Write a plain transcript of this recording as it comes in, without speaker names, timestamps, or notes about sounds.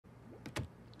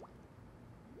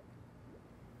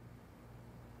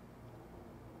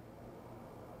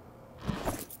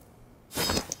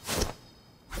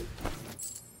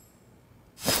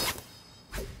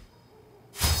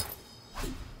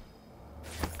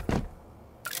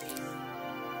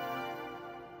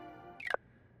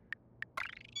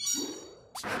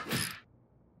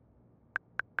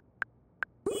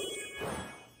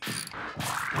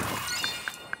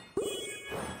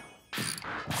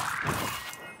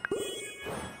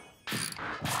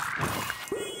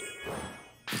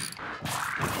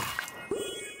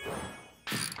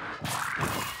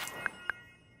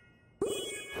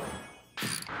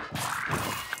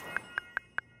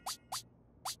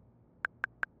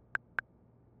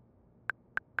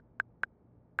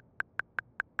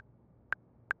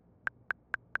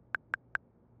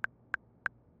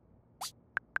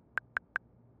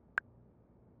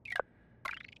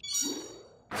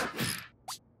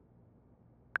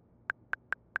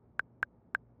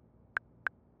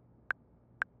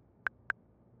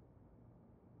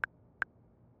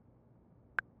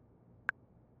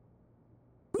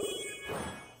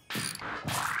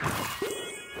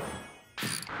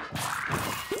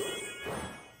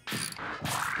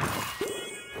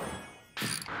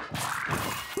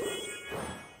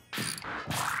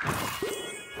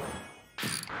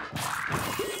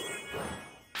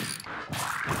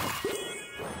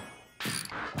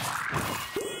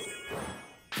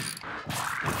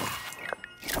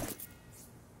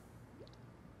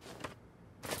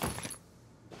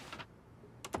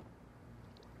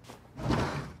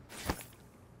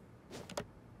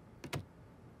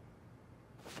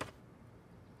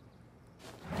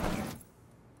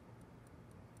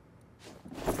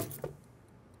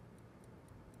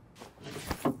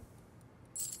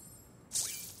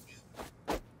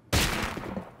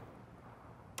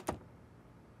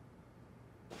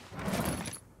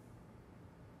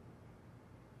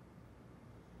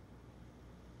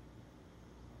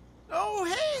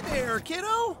there,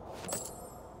 kiddo!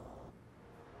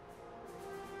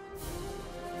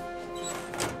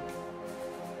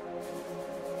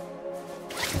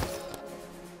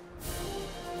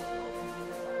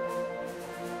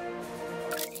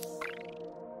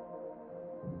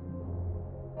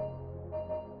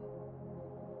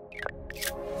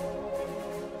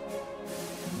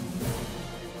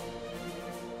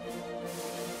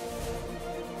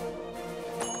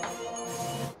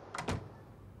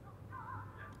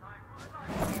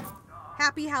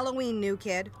 Happy Halloween, new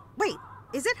kid. Wait,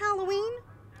 is it Halloween?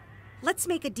 Let's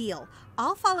make a deal.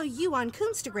 I'll follow you on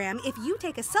Coonstagram if you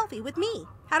take a selfie with me.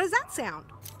 How does that sound?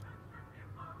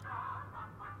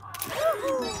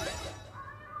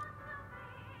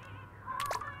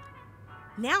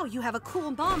 Now you have a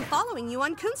cool mom following you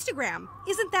on Coonstagram.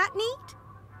 Isn't that neat?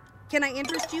 Can I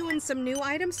interest you in some new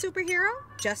items, superhero?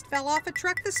 Just fell off a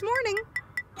truck this morning.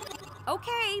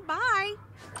 Okay, bye.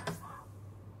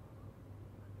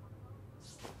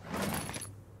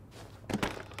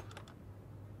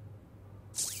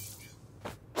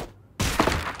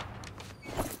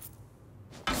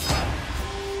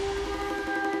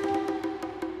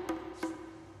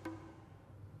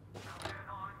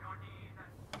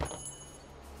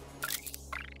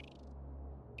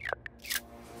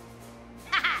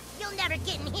 You'll never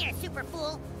get in here, super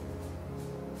fool.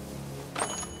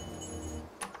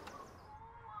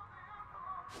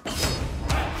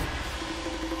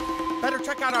 Better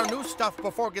check out our new stuff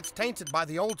before it gets tainted by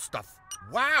the old stuff.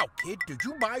 Wow, kid, did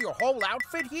you buy your whole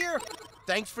outfit here?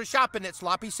 Thanks for shopping at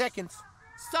Sloppy Seconds.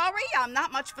 Sorry, I'm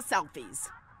not much for selfies.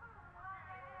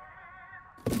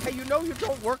 Hey, you know you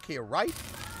don't work here, right?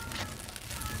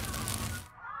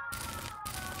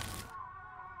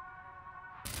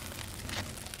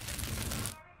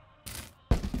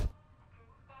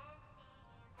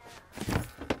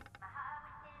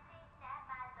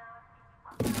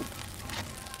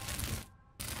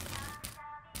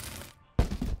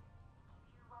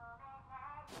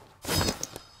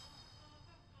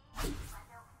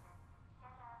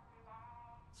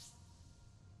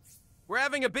 We're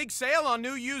having a big sale on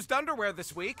new used underwear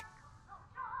this week.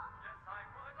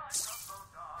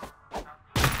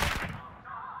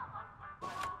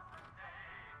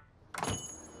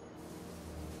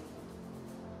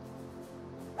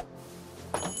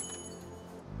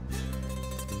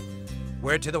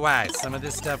 Word to the wise, some of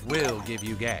this stuff will give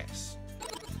you gas.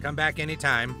 Come back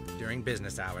anytime, during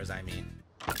business hours, I mean.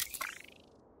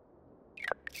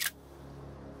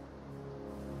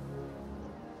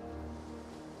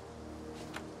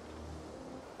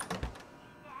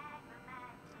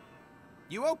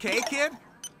 You okay, kid?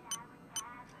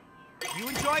 You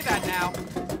enjoy that now.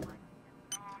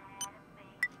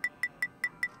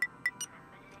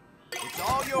 It's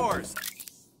all yours.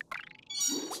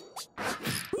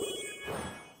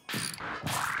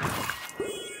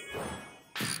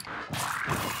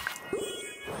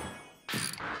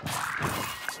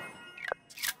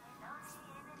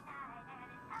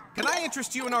 Can I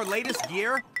interest you in our latest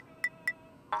gear?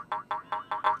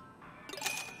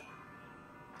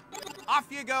 Off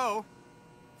you go.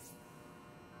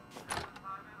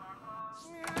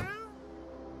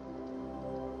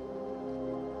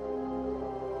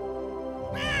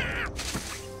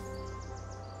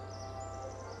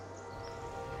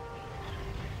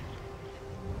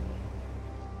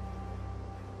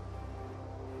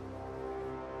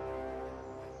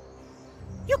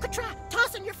 You could try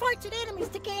tossing your farts at enemies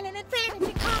to gain an advantage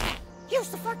in combat. Use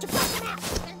the fart to block them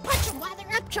out and punch them while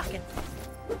they're up chucking.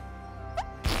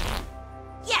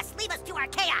 Yes, leave us to our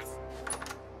chaos.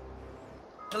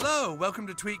 Hello, welcome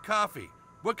to Tweet Coffee.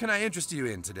 What can I interest you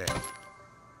in today?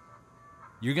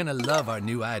 You're gonna love our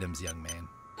new items, young man.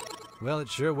 Well, it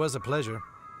sure was a pleasure.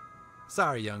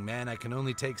 Sorry, young man, I can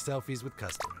only take selfies with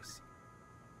customers.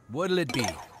 What'll it be?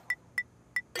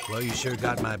 Well, you sure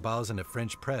got my balls in a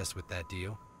French press with that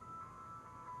deal.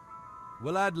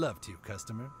 Well, I'd love to,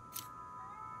 customer.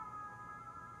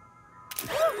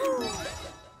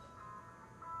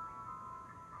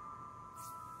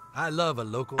 I love a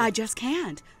local... I just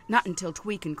can't. Not until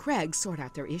Tweak and Craig sort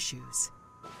out their issues.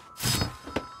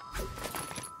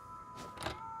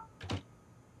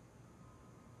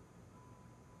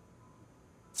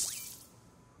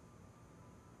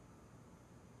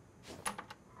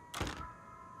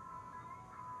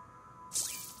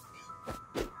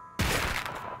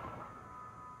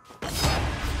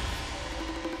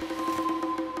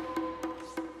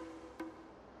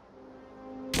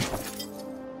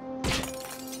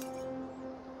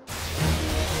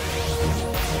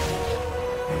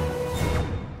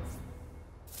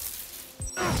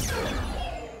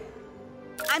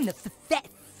 I'm the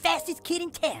fastest kid in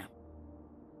town.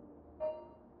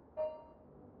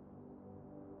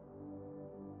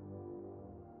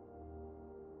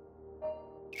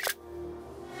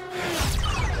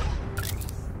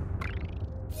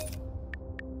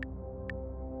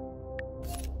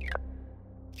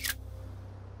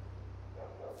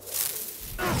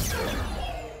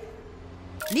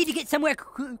 Somewhere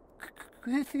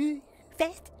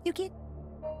fast, new kid?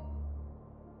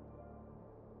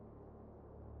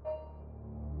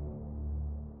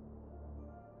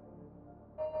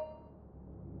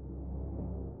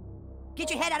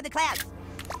 Get your head out of the clouds.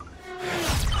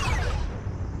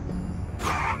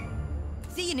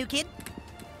 See you, new kid.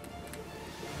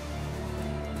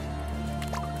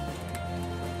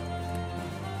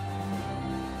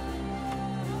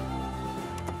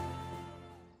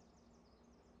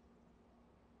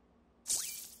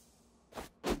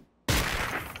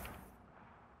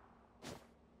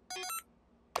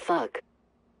 Fuck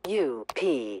you,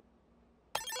 P.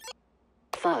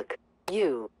 Fuck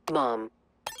you, Mom.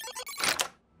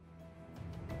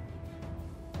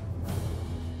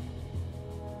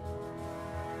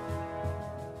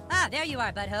 Ah, there you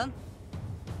are, butthole.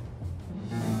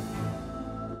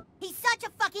 He's such a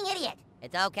fucking idiot!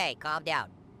 It's okay, calm down.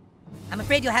 I'm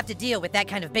afraid you'll have to deal with that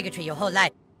kind of bigotry your whole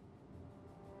life.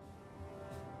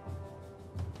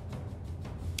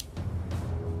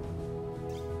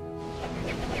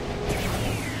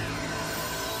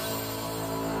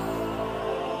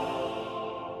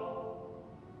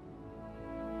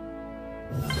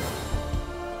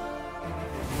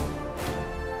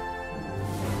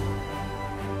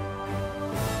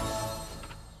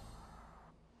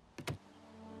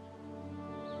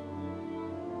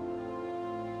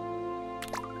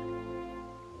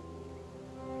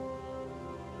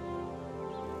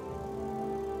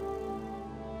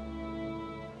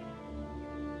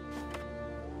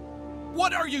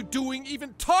 What are you doing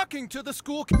even talking to the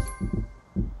school?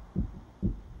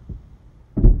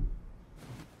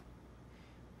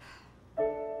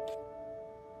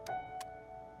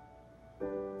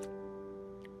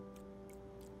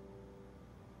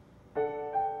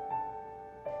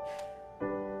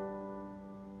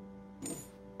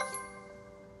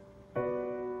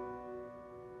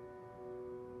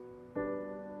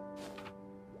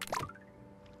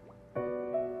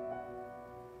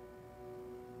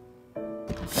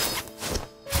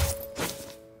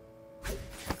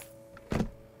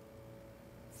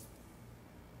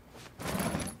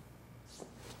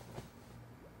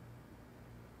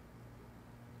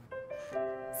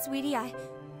 Sweetie, I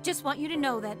just want you to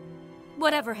know that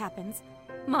whatever happens,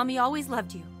 Mommy always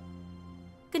loved you.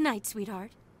 Good night,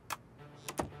 sweetheart.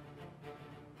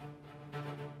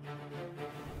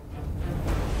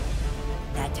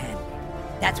 That time,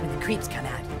 that's when the creeps come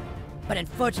out. But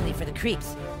unfortunately for the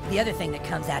creeps, the other thing that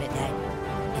comes out at night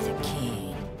is a king.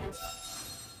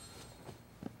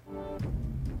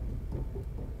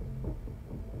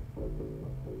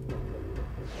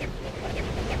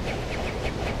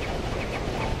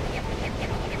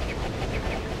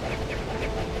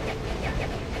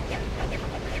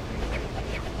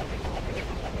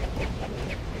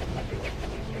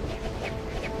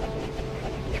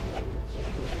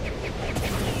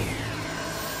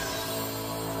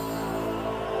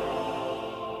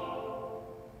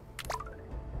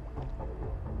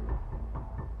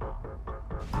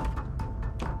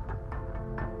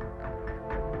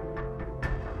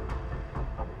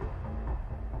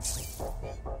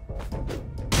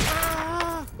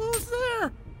 Who's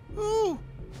there? Who?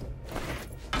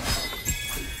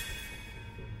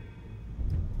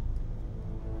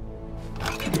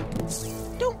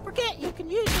 Don't forget you can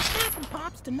use your snapping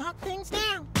pops to knock things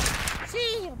down.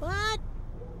 See you, bud.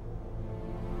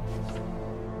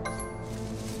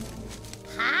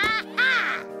 Ha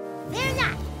ha! Fear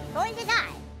not, for it is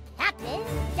I, Captain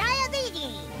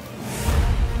Diabetes.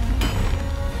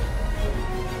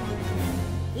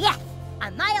 Yes,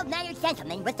 a mild-mannered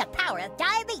gentleman with the power of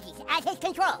diabetes at his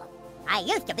control. I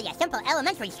used to be a simple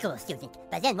elementary school student,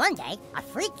 but then one day, a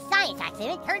freak science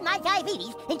accident turned my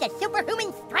diabetes into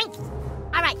superhuman strength.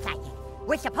 All right, Sidekick,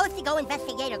 we're supposed to go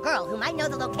investigate a girl who might know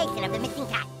the location of the missing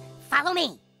cat. Follow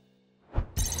me.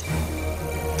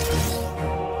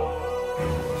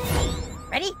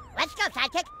 Ready? Let's go,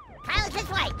 Sidekick. Pilot this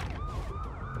way.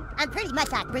 I'm pretty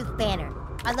much like Bruce Banner,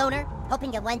 a loner,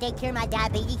 hoping to one day cure my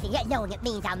diabetes and yet knowing it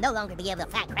means I'll no longer be able to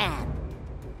fat crab.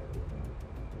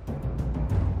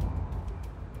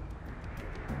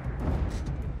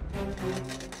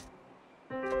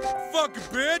 Fuck it,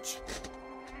 bitch!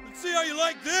 Let's see how you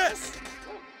like this!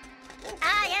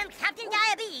 I am Captain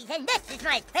Diabetes, and this is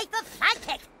my faithful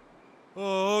sidekick.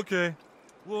 Oh, okay.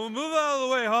 Well, move out of the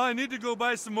way, huh? I need to go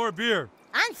buy some more beer.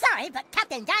 I'm sorry, but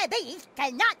Captain Diabetes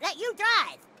cannot let you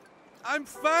drive. I'm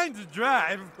fine to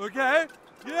drive, okay?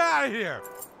 Get out of here!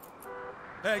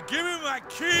 Hey, give me my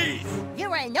keys!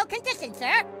 You are in no condition,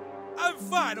 sir. I'm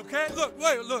fine, okay?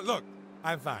 Look.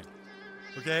 I'm fine.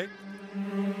 Okay?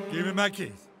 Give me my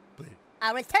keys, please.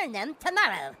 I'll return them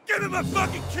tomorrow. Give me my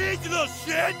fucking keys, you little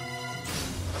shit!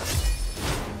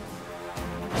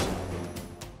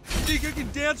 Think you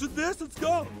can dance with this? Let's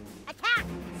go! Attack!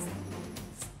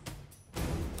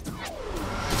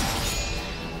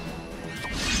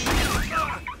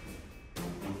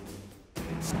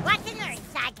 Watch and learn,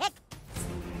 sidekick.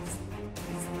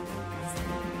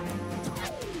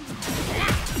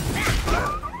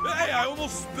 Hey, I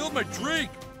almost spilled my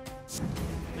drink!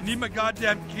 I need my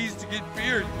goddamn keys to get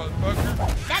beer, you motherfucker.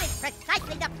 That is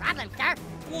precisely the problem, sir.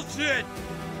 Bullshit!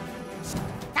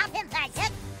 Stop him,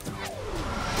 sidekick.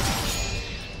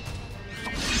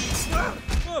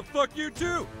 Oh, fuck you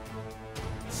too!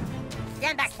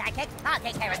 Stand back, sidekick. I'll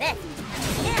take care of this.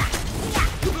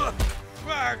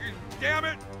 Fucking damn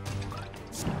it!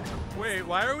 Wait,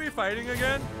 why are we fighting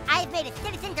again? I've made a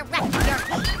citizen's arrest for your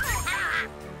keys. Ah!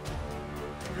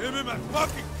 Give me my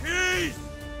fucking keys!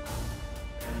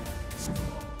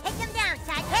 Take him down,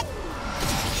 sidekick.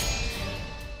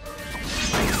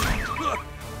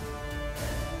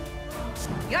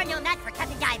 You're no match for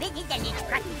Captain Diabetes and his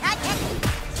crusty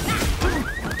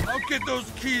sidekick. I'll get those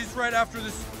keys right after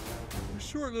this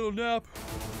short little nap.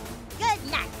 Good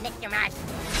night, Mr. Marsh.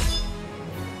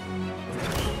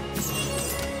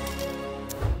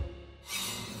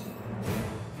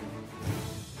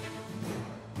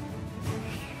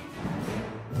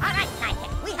 All right,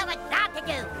 sidekick, we have a job to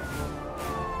do.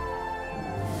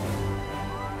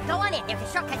 Go on in. There's a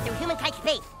shortcut through human-type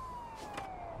space.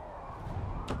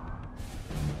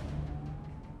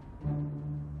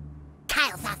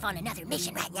 Kyle's off on another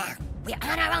mission right now. We're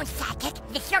on our own, sidekick.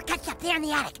 The shortcut's up there in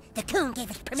the attic. The coon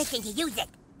gave us permission to use it.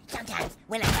 Sometimes,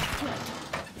 when I'm too much.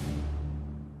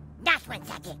 Nice one,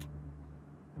 sidekick.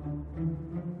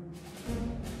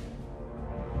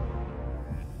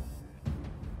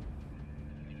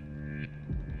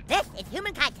 This is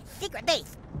Humankind's secret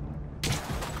base.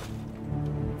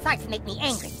 Farts make me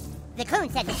angry. The coon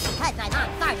said it's because my mom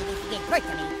farted when she gave birth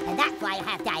to me, and that's why I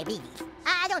have diabetes.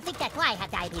 I don't think that's why I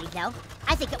have diabetes, though.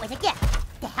 I think it was a gift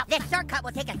to help. This shortcut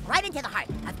will take us right into the heart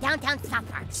of downtown South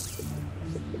Park.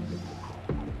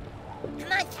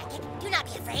 Come on, sidekick. Do not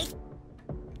be afraid.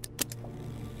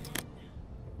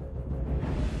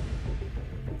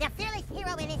 The fearless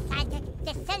hero and his sidekick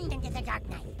descend into the dark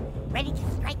night, ready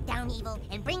to strike down evil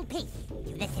and bring peace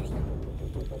to the city.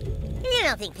 You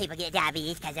don't think people get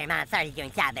diabetes because their mom farted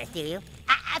during childbirth, do you?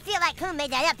 I feel like Coon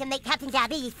made that up to make Captain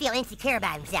Diabetes feel insecure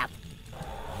about himself.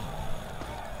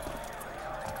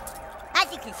 As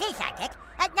you can see, sidekick,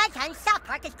 at nighttime, South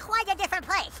Park is quite a different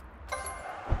place.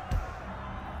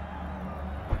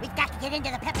 We've got to get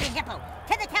into the Pepsi Zippo,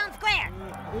 to the town square.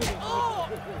 Oh!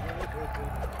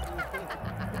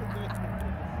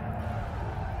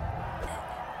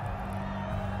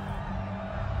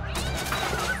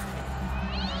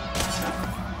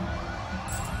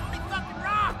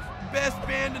 Best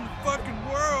band in the fucking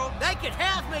world. They could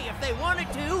have me if they wanted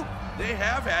to. They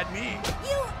have had me.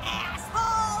 You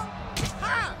asshole!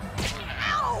 Huh?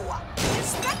 Ow! You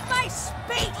stuck my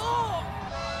space! Oh!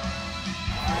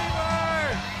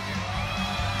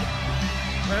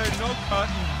 Hey, no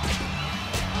cutting.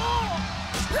 Oh!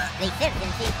 The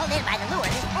citizens seem pulled in by the lure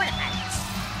of this fortified.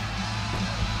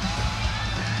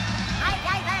 My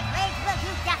diverse rage will do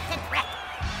just a trick.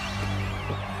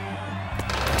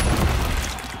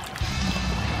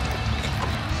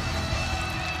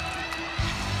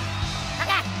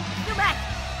 Okay, too much.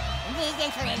 Need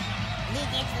insulin. Need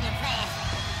insulin fast.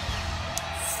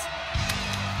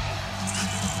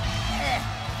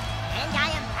 And I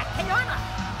am back to normal.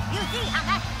 You see how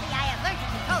masterfully I have learned to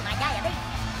control my diabetes.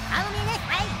 Follow me this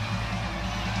way.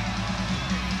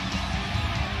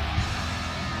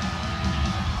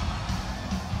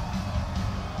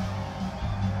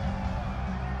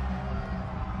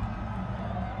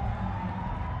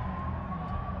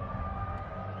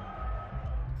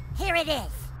 Here it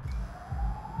is.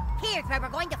 Here's where we're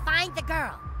going to find the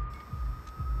girl.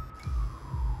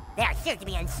 There are sure to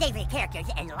be unsavory characters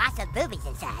and lots of boobies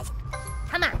inside.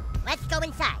 Come on, let's go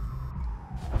inside.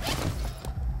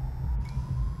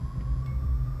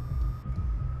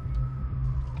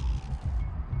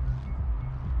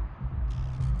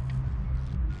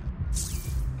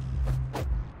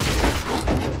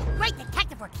 Great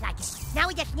detective work, sidekick. Now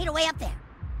we just need a way up there.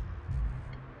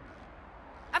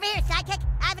 Over here, sidekick.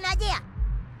 I have an idea.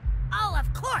 Oh,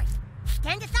 of course.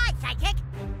 Stand aside, sidekick.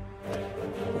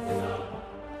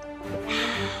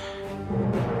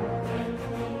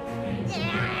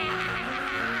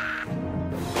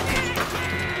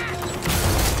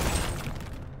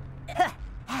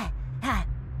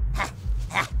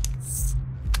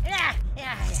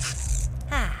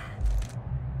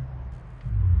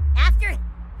 After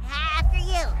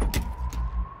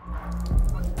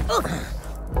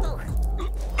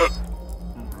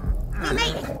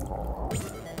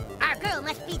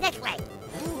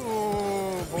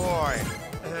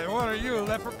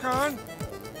rock on?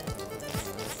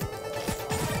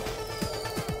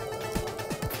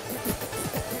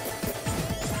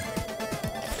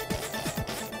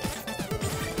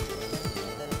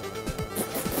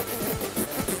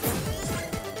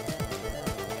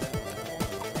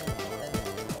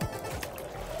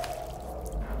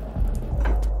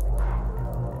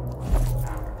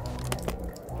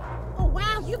 Oh,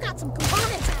 wow, you got some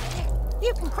components out of there.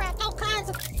 You can crack all kinds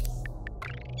of...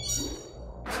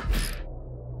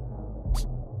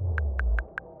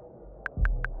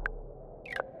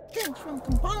 things from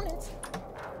components.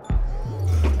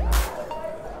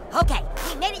 Okay,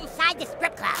 we made it inside the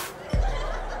strip club.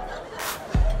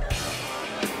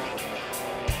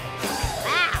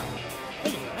 Wow,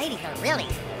 these ladies are really,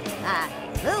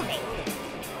 moving.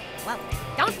 Well,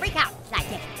 don't freak out,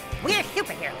 sidekick. We're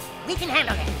superheroes. We can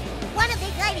handle this. One of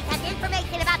these ladies has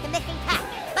information about the missing cat.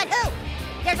 But who?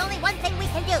 There's only one thing we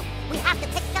can do. We have to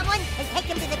pick someone and take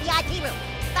them to the VIP room.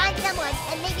 Find someone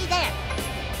and meet me there.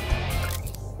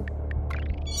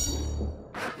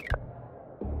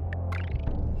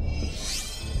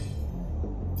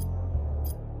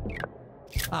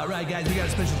 All right, guys, we got a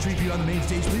special treat for you on the main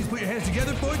stage. Please put your hands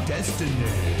together for Destiny.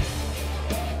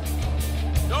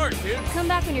 Start, kid. Come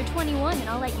back when you're 21 and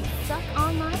I'll let you suck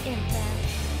on my implant.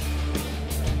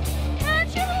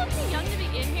 Aren't you a little too young to be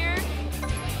in here?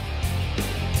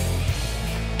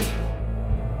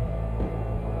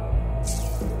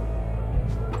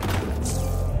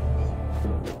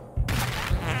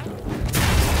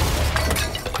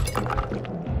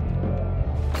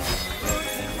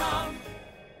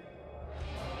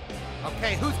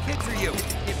 Okay, whose kids are you?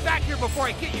 Get back here before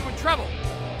I get you in trouble.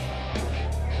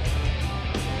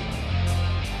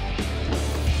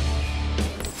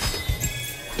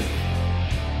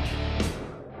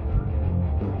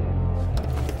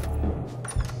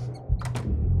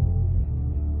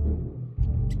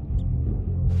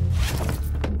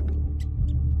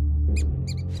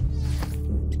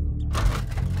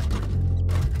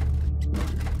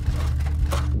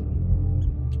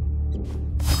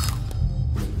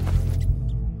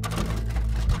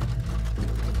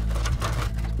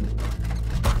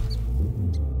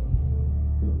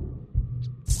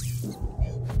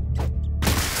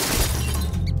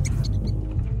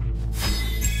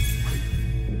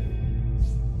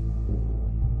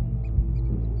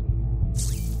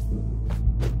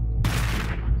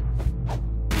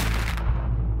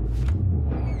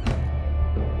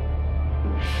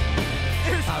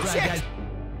 All right, guys.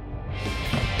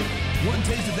 One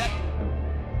taste of that.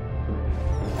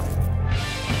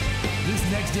 This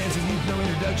next dancer needs no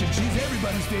introduction. She's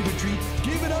everybody's favorite treat.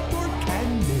 Give it up for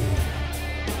Candy.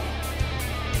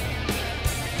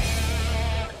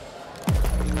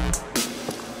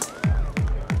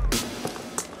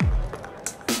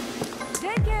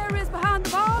 Daycare is behind the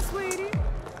bar, sweetie.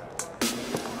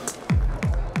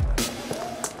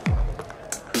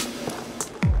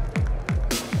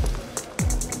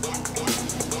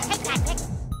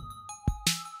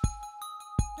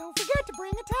 Don't forget to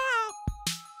bring a towel.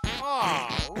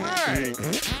 All right.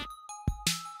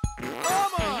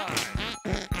 Come on.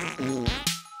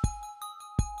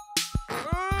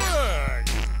 Good.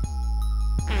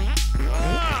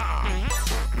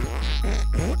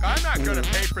 Look, I'm not gonna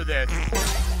pay for this.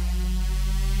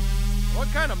 What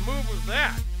kind of move was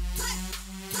that?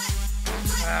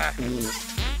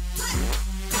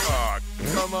 Oh,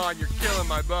 come on, you're killing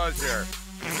my buzz here.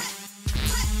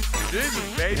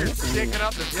 Jesus, babe, you're sticking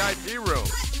up the VIP room.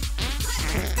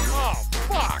 Oh,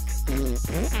 fuck!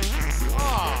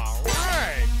 All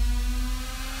right.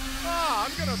 Oh,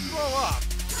 I'm gonna throw up.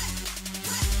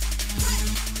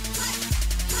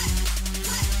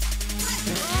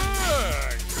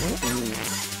 Good.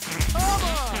 Come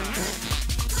on.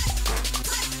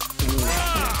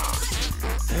 Ah.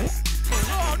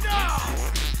 Oh, no!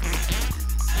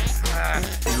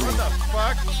 What the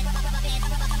fuck?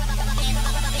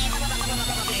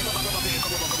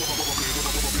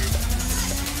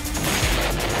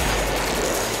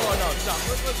 Oh, no, stop.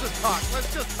 Let's just talk. Let's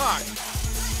just talk.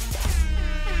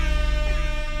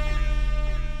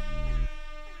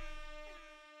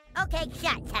 Okay,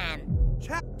 shot time.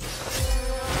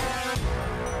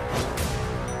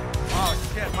 Oh,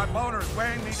 shit, my boner's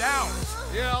weighing me down.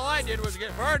 Yeah, all I did was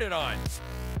get farted on.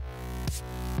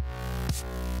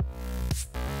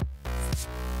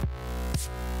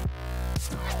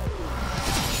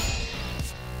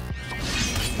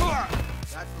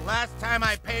 That's the last time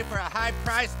I pay for a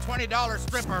high-priced $20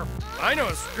 stripper. I know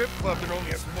a strip club that only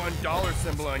has $1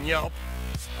 symbol on Yelp.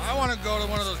 I want to go to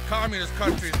one of those communist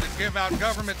countries that give out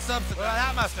government subsidies. Well,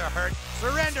 that must have hurt.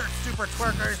 Surrender, super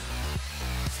twerkers.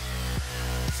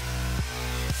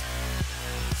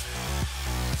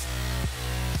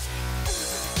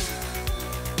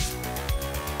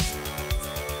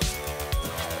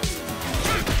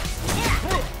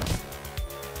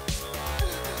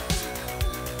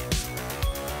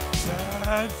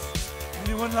 dance?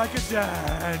 Anyone like a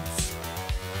dance?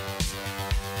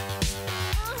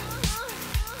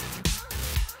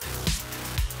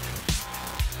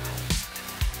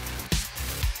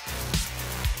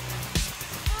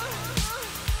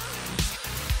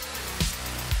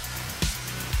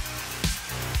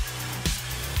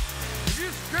 If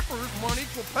you strippers want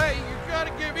equal pay, you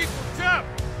gotta give equal jump.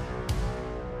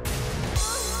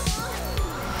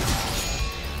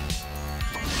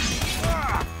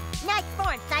 Nice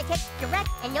form, sidekick. Direct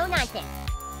and no nonsense.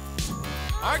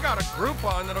 I got a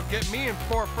Groupon that'll get me and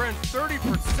 4 friends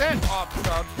 30% off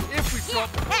subs if we swap.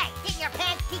 Hey, did your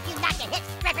pants teach you not to hit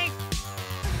strippers?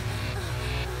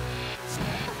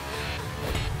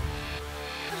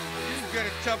 You can get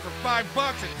a tub for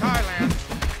 $5 in Thailand.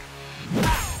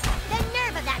 The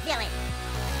nerve of that villain!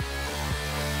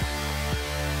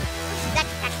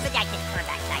 Let's expedite this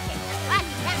combat, sidekick. What?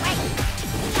 That way!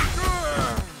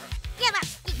 Give up,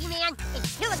 Sticky Man!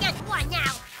 It's 2 against 1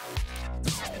 now!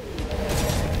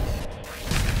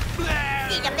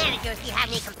 See the manager if you have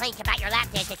any complaints about your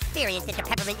lap dance experience at the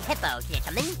Peppermint Hippo,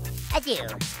 gentlemen. Adieu.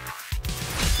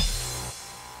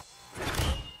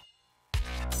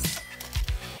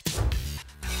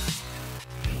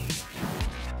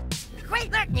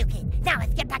 Great work, new kid. Now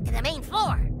let's get back to the main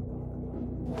floor.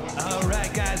 All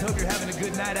right, guys. Hope you're having a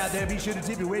good night out there. Be sure to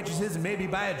tip your waitresses and maybe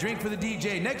buy a drink for the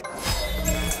DJ. This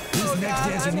next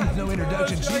dancer needs no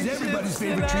introduction. She's everybody's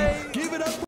favorite treat. Give it up.